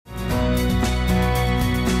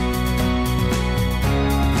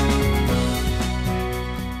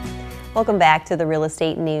Welcome back to the Real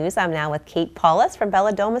Estate News. I'm now with Kate Paulos from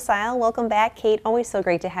Domicile. Welcome back, Kate. Always so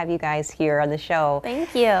great to have you guys here on the show.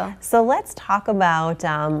 Thank you. So let's talk about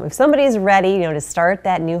if somebody's ready, to start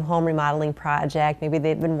that new home remodeling project. Maybe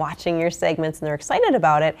they've been watching your segments and they're excited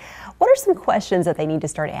about it. What are some questions that they need to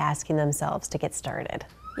start asking themselves to get started?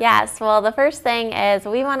 Yes, well, the first thing is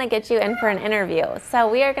we want to get you in for an interview.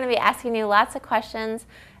 So we are going to be asking you lots of questions.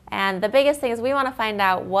 And the biggest thing is we want to find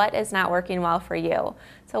out what is not working well for you.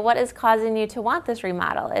 So what is causing you to want this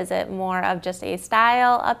remodel? Is it more of just a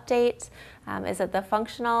style update? Is it the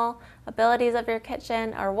functional abilities of your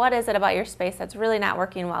kitchen? Or what is it about your space that's really not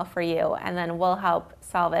working well for you? And then we'll help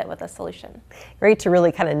solve it with a solution. Great to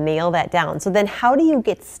really kind of nail that down. So then how do you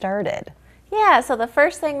get started? Yeah, so the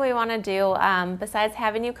first thing we want to do, besides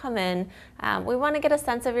having you come in, we want to get a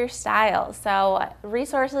sense of your style. So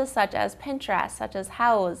resources such as Pinterest, such as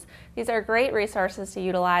Houzz, these are great resources to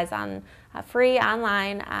utilize on free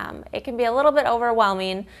online. It can be a little bit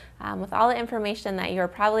overwhelming with all the information that you're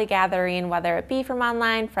probably gathering, whether it be from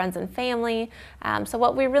online, friends and family. So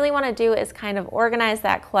what we really want to do is kind of organize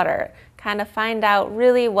that clutter, kind of find out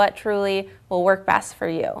really what truly will work best for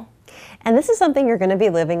you. And this is something you're going to be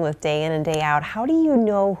living with day in and day out. How do you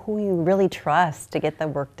know who you really trust to get the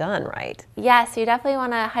work done right? Yes, you definitely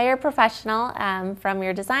want to hire a professional from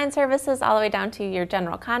your design services all the way down to your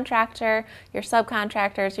general contractor, your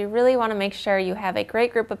subcontractors. You really want to make sure you have a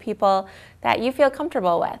great group of people that you feel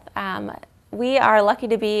comfortable with. We are lucky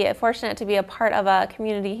to be fortunate to be a part of a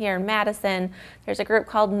community here in Madison. There's a group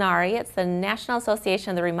called NARI. It's the National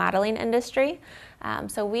Association of the Remodeling Industry.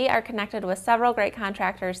 So we are connected with several great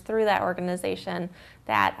contractors through that organization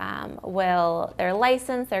that they're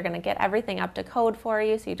licensed, they're going to get everything up to code for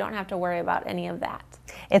you, so you don't have to worry about any of that.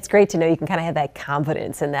 It's great to know you can kind of have that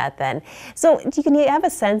confidence in that then. So can you have a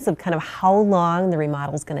sense of kind of how long the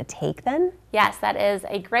remodel is going to take then? Yes, that is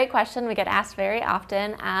a great question. We get asked very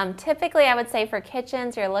often. Typically, I would say for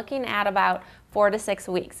kitchens, you're looking at about 4 to 6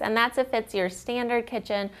 weeks, and that's if it's your standard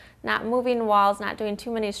kitchen, not moving walls, not doing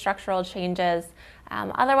too many structural changes.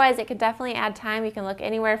 Otherwise, it could definitely add time. You can look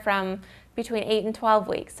anywhere from between 8 and 12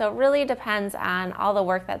 weeks. So it really depends on all the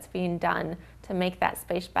work that's being done to make that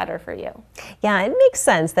space better for you. Yeah, it makes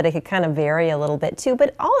sense that it could kind of vary a little bit too,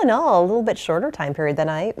 but all in all, a little bit shorter time period than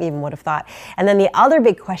I even would have thought. And then the other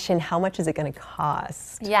big question, how much is it going to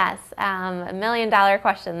cost? Yes, $1 million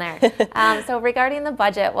question there. So regarding the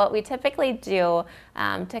budget, what we typically do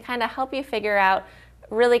to kind of help you figure out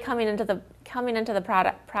really coming into the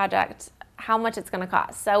project, how much it's going to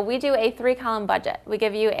cost. So we do a 3-column budget. We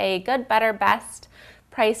give you a good, better, best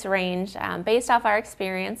price range based off our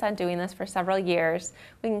experience on doing this for several years.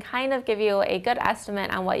 We can kind of give you a good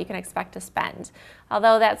estimate on what you can expect to spend.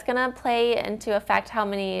 Although that's going to play into effect how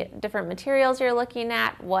many different materials you're looking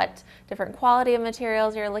at, what different quality of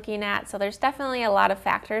materials you're looking at. So there's definitely a lot of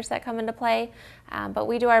factors that come into play, but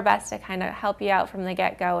we do our best to kind of help you out from the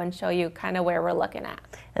get-go and show you kind of where we're looking at.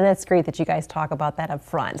 And that's great that you guys talk about that up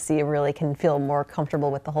front so you really can feel more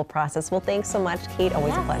comfortable with the whole process. Well, thanks so much, Kate.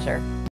 Always a pleasure.